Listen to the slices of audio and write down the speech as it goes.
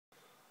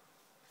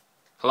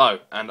Hello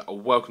and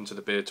welcome to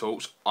the Beard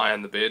Talks. I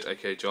am the Beard,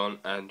 aka John,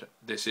 and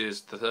this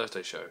is the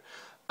Thursday show.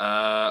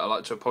 I'd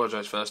like to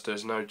apologise first.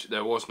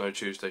 There was no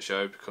Tuesday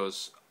show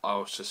because I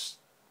was just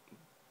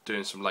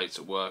doing some lates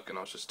at work and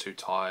I was just too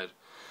tired.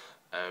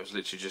 I was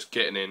literally just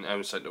getting in,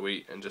 having something to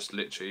eat, and just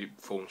literally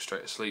falling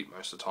straight asleep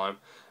most of the time.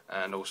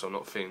 And also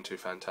not feeling too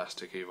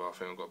fantastic either. I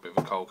think I've got a bit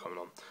of a cold coming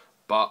on,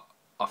 but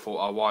I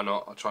thought, oh, why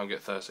not? I'll try and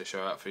get Thursday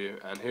show out for you,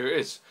 and here it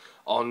is.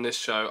 On this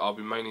show, I'll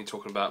be mainly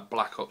talking about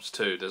Black Ops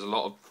 2. There's a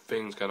lot of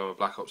things going on with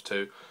Black Ops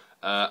 2.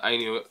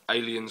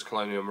 Aliens,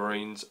 Colonial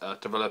Marines,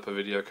 developer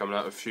video coming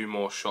out with a few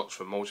more shots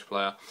from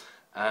multiplayer,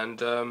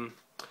 and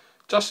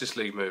Justice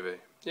League movie.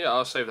 Yeah,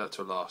 I'll save that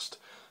till last.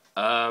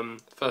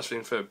 First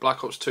thing for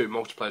Black Ops 2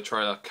 multiplayer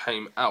trailer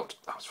came out.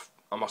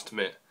 I must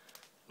admit,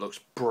 looks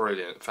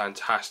brilliant,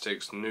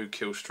 fantastic. Some new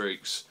kill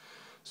streaks,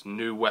 some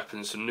new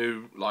weapons, some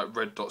new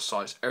red dot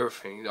sights,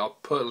 everything. I'll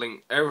put a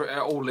link.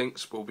 All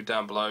links will be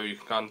down below. You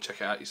can go and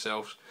check it out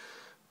yourselves.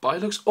 But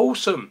it looks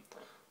awesome.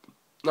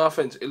 No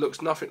offense, it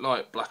looks nothing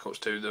like Black Ops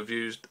 2.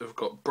 They've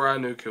got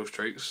brand new kill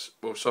streaks,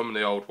 well, some of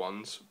the old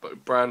ones,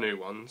 but brand new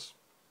ones.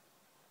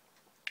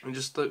 It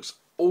just looks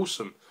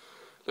awesome.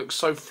 Looks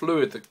so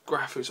fluid. The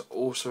graphics are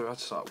awesome. I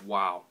just like,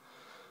 wow.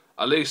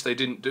 At least they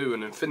didn't do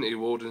an Infinity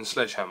Ward and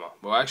Sledgehammer.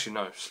 Well, actually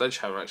no,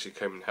 Sledgehammer actually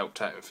came and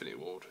helped out Infinity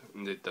Ward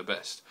and did their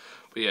best.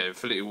 But yeah,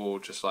 Infinity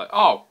Ward just like,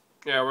 oh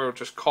yeah, we'll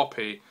just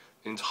copy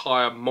the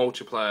entire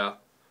multiplayer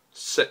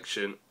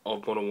section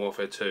of Modern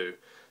Warfare 2,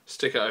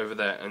 stick it over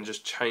there and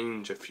just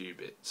change a few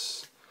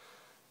bits.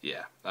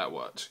 Yeah, that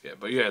worked. Yeah,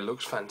 but yeah, it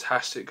looks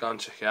fantastic. Go and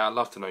check it out. I'd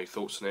love to know your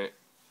thoughts on it.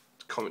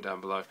 Comment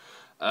down below.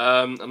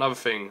 Another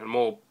thing, and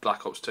more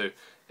Black Ops 2,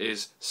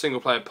 is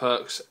single player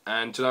perks.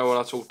 And do you know, when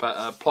I talked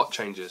about plot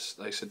changes,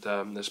 they said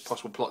there's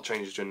possible plot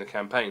changes during the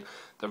campaign.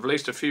 They've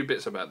released a few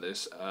bits about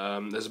this.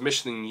 There's a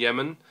mission in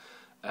Yemen,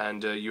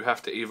 and you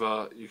have to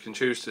you can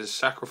choose to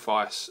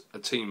sacrifice a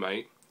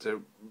teammate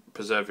to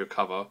preserve your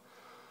cover.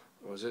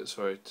 What was it?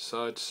 Sorry,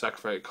 decide to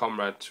sacrifice a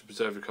comrade to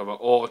preserve your cover,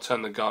 or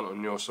turn the gun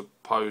on your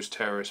supposed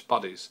terrorist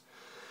buddies.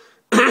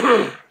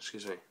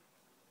 Excuse me.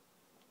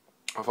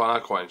 I find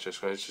that quite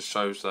interesting. It just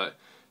shows that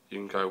you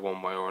can go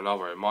one way or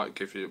another. It might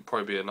give you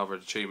probably another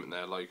achievement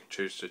there, like you can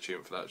choose to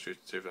achievement for that, choose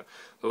to do that.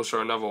 There's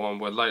also another one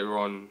where later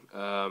on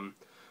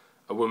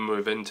a woman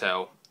with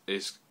intel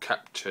is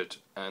captured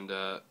and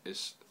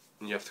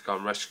you have to go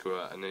and rescue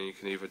her, and then you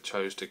can either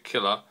choose to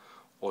kill her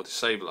or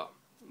disable her.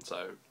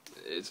 So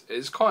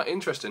it's quite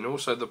interesting.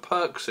 Also the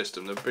perk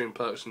system, they've bring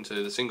perks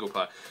into the single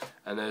player,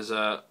 and there's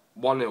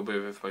one little bit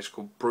of information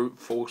called brute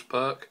force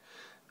perk.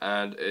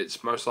 And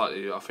it's most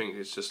likely, I think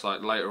it's just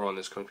like later on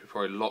there's going to be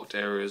probably locked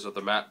areas of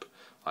the map,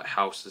 like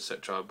houses,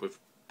 etc., with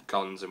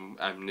guns and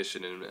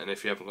ammunition, and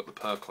if you haven't got the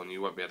perk on,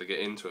 you won't be able to get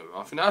into them.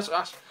 I think that's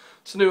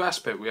a new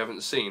aspect we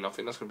haven't seen. I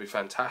think that's going to be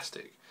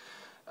fantastic.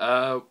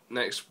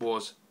 Next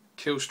was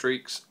kill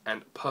streaks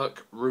and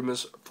perk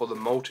rumours for the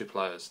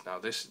multiplayers. Now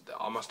this,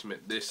 I must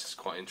admit, this is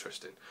quite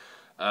interesting.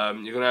 You're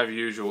going to have your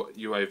usual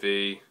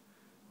UAV,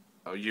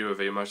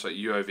 most like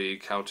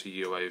UAV, counter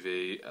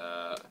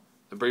UAV,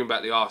 they're bringing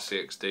back the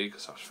RCXD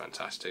because that was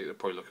fantastic. They'll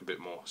probably look a bit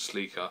more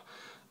sleeker.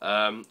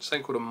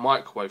 Something called a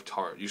microwave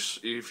turret.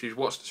 If you've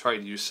watched the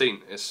trailer, you've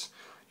seen this.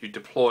 You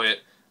deploy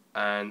it,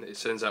 and it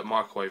sends out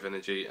microwave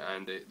energy,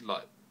 and it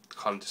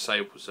kind of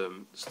disables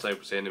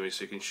the enemy,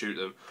 so you can shoot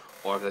them.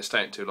 Or if they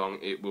stay in too long,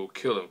 it will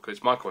kill them because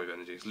it's microwave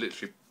energy. It's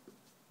literally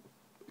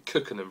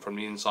cooking them from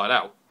the inside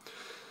out.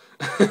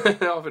 I think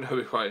that'll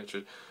be quite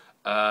interesting.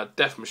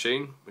 Death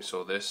Machine. We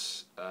saw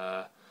this.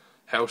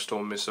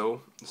 Hellstorm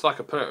missile. It's like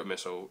a Predator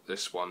missile,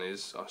 this one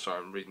is. Oh, sorry,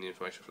 I'm reading the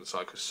information from the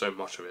side because so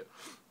much of it.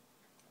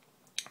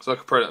 It's like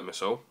a Predator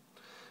missile,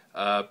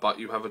 but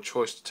you have a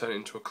choice to turn it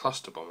into a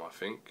cluster bomb, I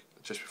think,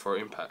 just before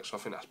it impacts. So I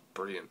think that's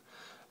brilliant.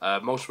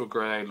 Multiple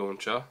grenade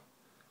launcher.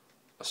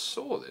 I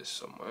saw this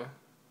somewhere.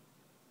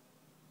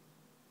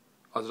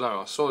 I don't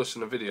know, I saw this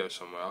in a video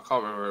somewhere. I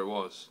can't remember where it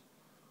was.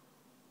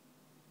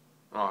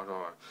 Oh, I don't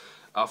know.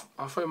 I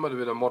thought it might have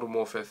been a Modern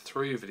Warfare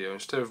 3 video.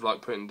 Instead of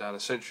putting down a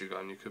sentry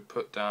gun, you could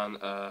put down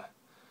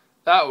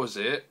that was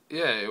it.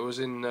 Yeah, it was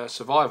in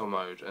survival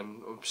mode,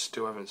 and I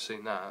still haven't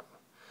seen that.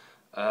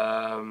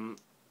 QR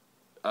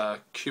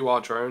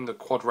drone, the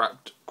quad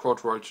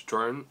rotor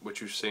drone,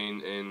 which you've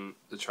seen in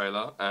the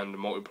trailer and the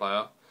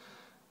multiplayer.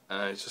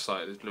 It's just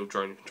like this little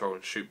drone you control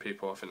and shoot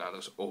people. I think that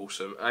looks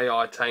awesome.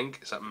 AI tank,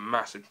 it's that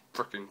massive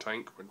freaking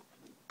tank with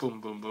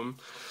boom boom boom.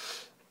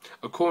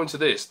 According to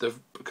this, they've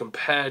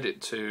compared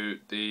it to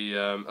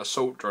the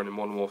assault drone in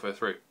Modern Warfare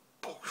 3.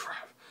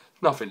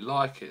 Nothing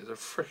like it. It's a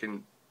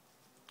freaking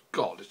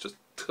god. It's just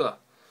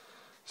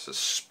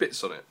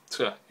spits on it.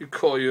 You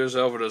call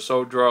yourself an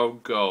assault drone?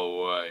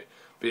 Go away.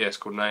 But yeah, it's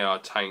called an AI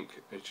tank,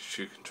 which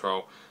you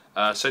control.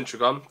 Sentry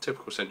gun,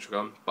 typical sentry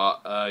gun,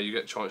 but you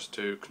get a chance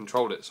to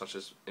control it, such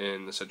as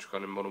in the sentry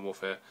gun in Modern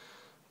Warfare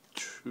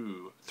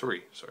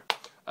 3. Sorry.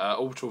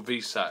 Orbital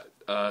VSAT,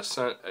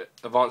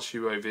 advanced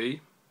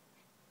UAV.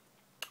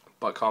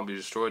 But can't be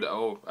destroyed at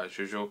all, as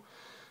usual.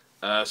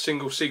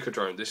 Single seeker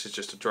drone. This is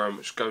just a drone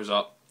which goes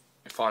up,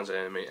 it finds an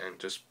enemy, and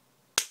just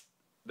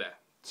there,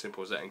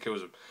 simple as that, and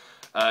kills them.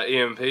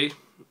 EMP.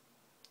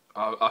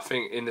 I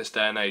think in this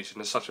day and age,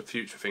 and it's such a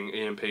future thing,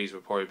 EMPs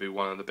would probably be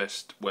one of the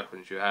best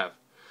weapons you have.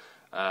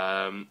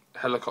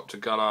 Helicopter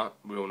gunner,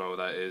 we all know what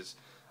that is.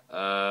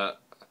 A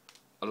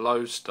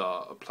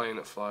lodestar, a plane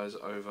that flies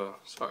over.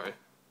 Sorry.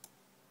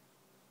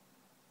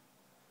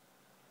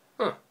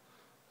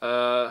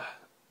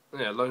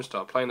 Yeah, Lone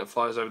Star, plane that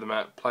flies over the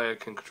map. Player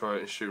can control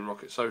it and shoot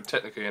rockets. So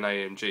technically an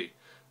AMG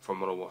from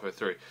Modern Warfare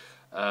 3.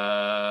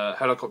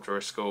 Helicopter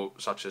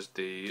escort, such as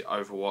the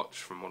Overwatch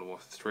from Modern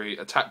Warfare 3.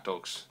 Attack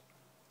dogs.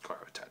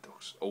 Attack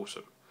dogs,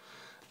 awesome.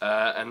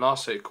 And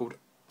lastly,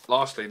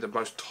 the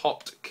most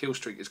topped kill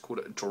streak is called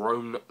a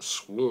drone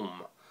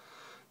swarm.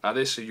 Now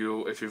this,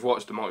 if you've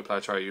watched the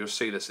multiplayer trailer, you'll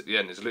see this at the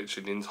end. It's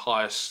literally the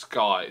entire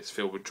sky is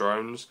filled with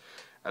drones,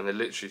 and they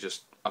literally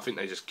just, I think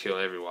they just kill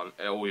everyone,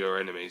 all your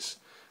enemies.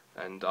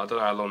 And I don't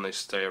know how long they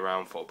stay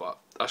around for, but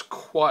that's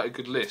quite a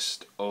good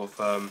list of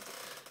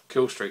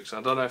kill streaks.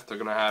 I don't know if they're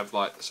going to have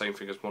like the same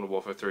thing as Modern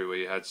Warfare 3, where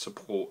you had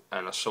support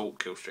and assault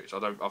kill streaks. I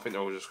think they're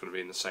all just going to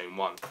be in the same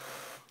one.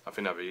 I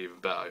think that'd be even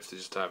better if they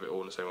just have it all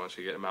in the same one, so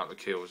you get them out of the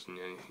kills and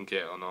you can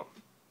get it or not.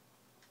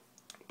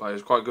 But it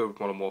was quite good with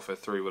Modern Warfare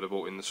 3 where they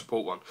brought in the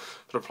support one.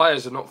 But the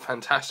players are not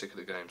fantastic at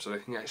the game, so they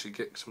can actually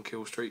get some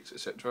kill streaks,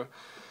 etc.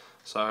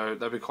 So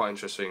that'd be quite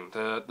interesting.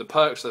 The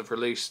perks that have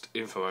released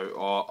info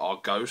are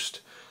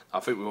Ghost. I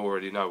think we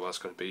already know what that's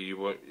going to be.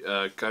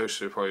 Ghost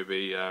will probably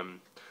be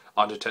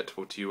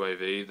undetectable to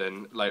UAV.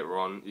 Then later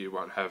on,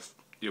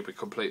 you'll be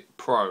complete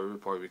pro. Will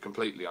probably be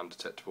completely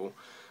undetectable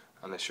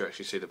unless you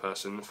actually see the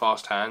person.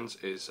 Fast hands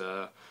is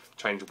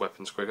change of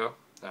weapons quicker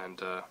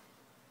and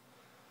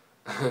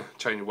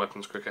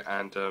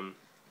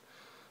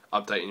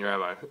updating your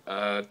ammo.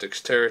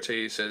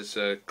 Dexterity says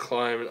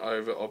climbing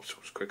over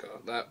obstacles quicker.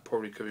 That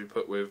probably could be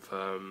put with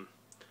what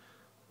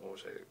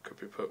was it? Could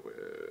be put with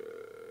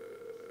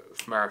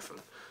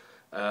marathon.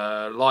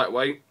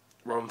 Lightweight,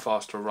 run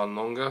faster, run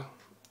longer.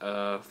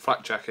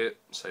 Flak jacket,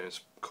 same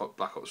as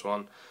Black Ops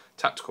 1.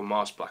 Tactical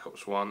mask, Black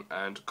Ops 1,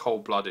 and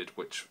cold-blooded,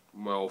 which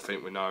we all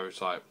think we know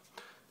is like,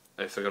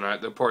 if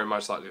they're probably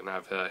most likely gonna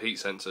have heat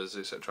sensors,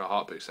 etc.,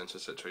 heartbeat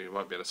sensors, etc. You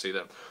won't be able to see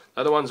them.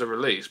 They're the ones that are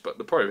released, but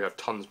they'll probably have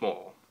tons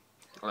more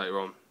later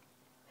on.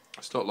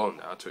 It's not long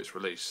now until it's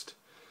released.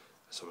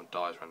 Someone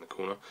dies around the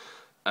corner,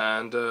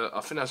 and I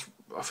think it's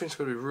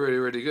going to be really,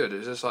 really good.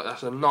 It's just like,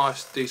 that's a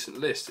nice, decent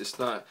list. It's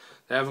not,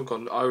 they haven't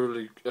gone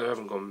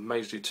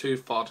majorly too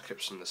far to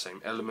keep some of the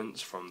same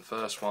elements from the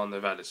first one.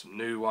 They've added some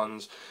new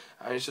ones,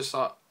 and it's just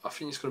like, I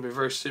think it's going to be a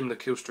very similar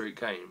kill streak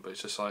game, but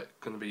it's just like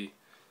going to be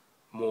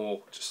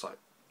more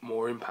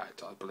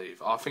impact, I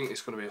believe. I think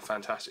it's going to be a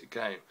fantastic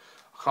game.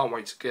 I can't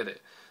wait to get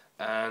it.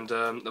 And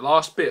the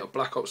last bit of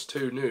Black Ops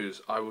 2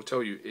 news I will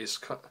tell you is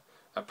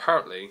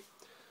apparently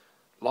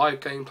live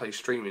gameplay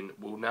streaming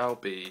will now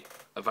be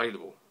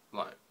available.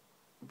 Like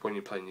when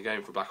you're playing your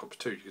game for Black Ops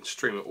 2, you can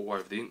stream it all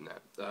over the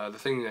internet. The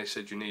thing they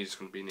said you need is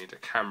going to be a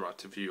camera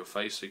to view your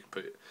face, so you can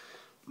put it.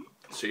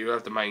 So you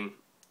have the main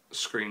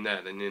screen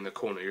there, then in the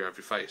corner you have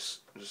your face,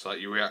 just like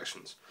your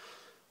reactions.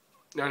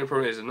 The only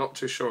problem is I'm not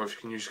too sure if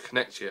you can use your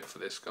Kinect yet for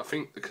this. I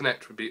think the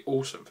Kinect would be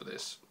awesome for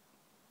this.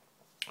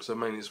 So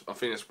I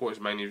think that's what it's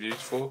mainly used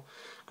for,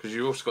 because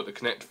you've also got the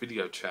Kinect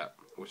video chat,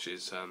 which you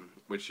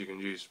can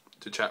use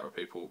to chat with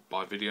people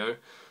by video.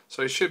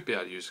 So you should be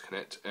able to use the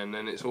Kinect, and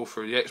then it's all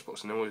through the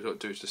Xbox, and then all you've got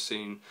to do is just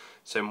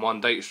send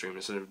one data stream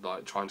instead of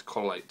like trying to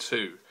collate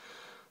two.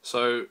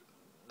 So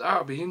that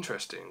would be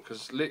interesting,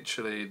 because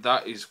literally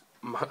that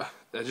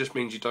just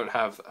means you don't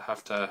have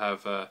to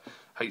have a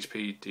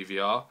HP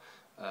DVR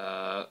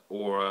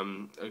or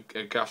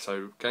a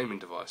Gato gaming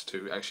device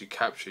to actually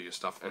capture your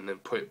stuff and then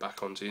put it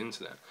back onto the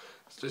internet.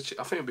 I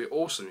think it'd be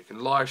awesome. You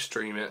can live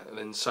stream it and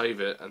then save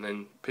it, and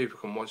then people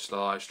can watch the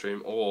live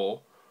stream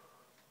or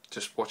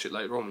just watch it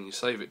later on when you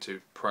save it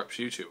to perhaps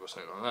YouTube or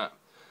something like that.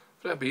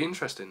 But that'd be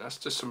interesting. That's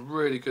just some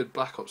really good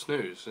Black Ops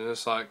news, and I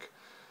was like,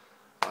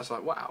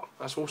 wow,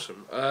 that's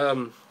awesome.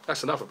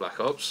 That's enough of Black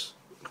Ops.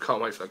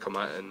 Can't wait for that to come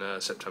out in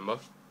September.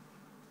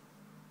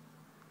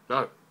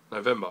 No,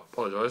 November.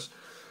 Apologise.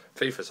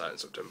 FIFA's out in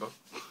September.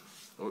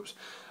 Oops.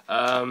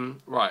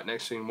 Right,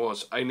 next thing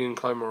was Alien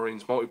Colonial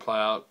Marines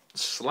multiplayer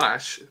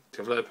 /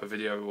 developer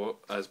video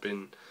has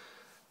been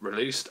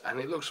released, and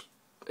it looks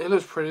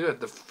pretty good.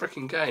 The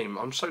freaking game,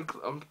 I'm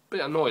a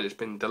bit annoyed it's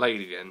been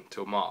delayed again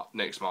till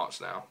next March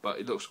now, but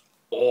it looks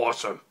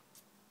awesome.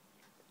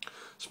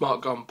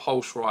 Smart gun,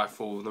 pulse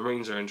rifle, the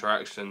Marines are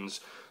interactions,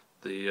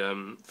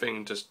 the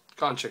thing, just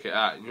go and check it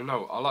out. And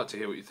I'd like to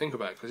hear what you think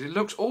about it, because it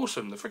looks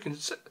awesome. The freaking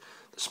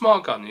the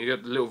smart gun, you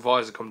get the little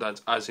visor come down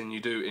as in you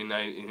do in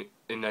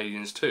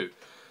Aliens 2.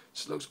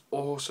 It looks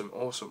awesome,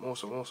 awesome,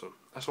 awesome, awesome.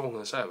 That's all I'm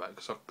going to say about it,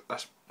 because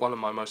that's one of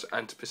my most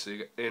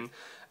anticipated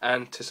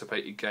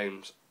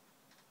games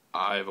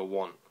I ever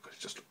want, because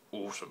it's just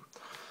awesome.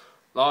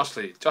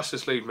 Lastly,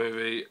 Justice League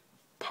movie.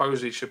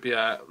 Posey should be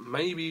out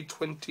maybe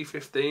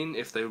 2015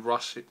 if they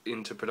rush it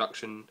into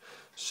production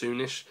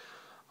soonish.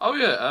 Oh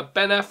yeah,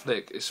 Ben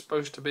Affleck is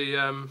supposed to be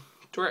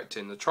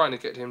directing. They're trying to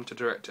get him to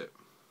direct it.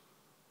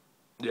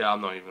 Yeah,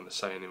 I'm not even going to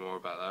say any more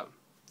about that.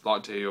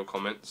 like to hear your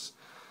comments.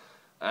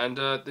 And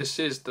this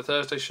is the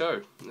Thursday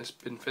show. It's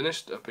been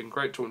finished. It's been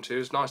great talking to you.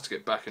 It's nice to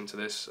get back into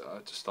this.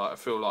 I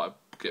feel like I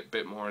get a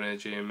bit more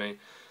energy in me,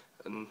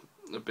 and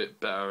a bit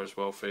better as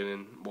well,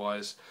 feeling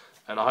wise.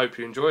 And I hope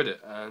you enjoyed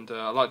it. And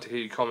I'd like to hear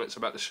your comments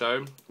about the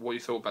show, what you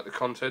thought about the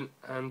content,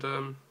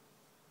 and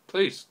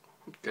please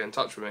get in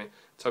touch with me.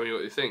 Tell me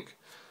what you think.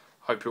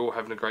 Hope you're all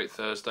having a great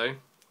Thursday.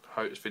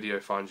 Hope this video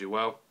finds you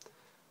well.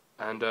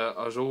 And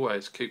as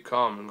always, keep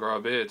calm and grow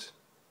a beard,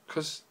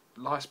 because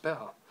life's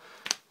better.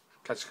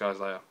 Catch you guys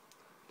later.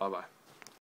 Bye bye.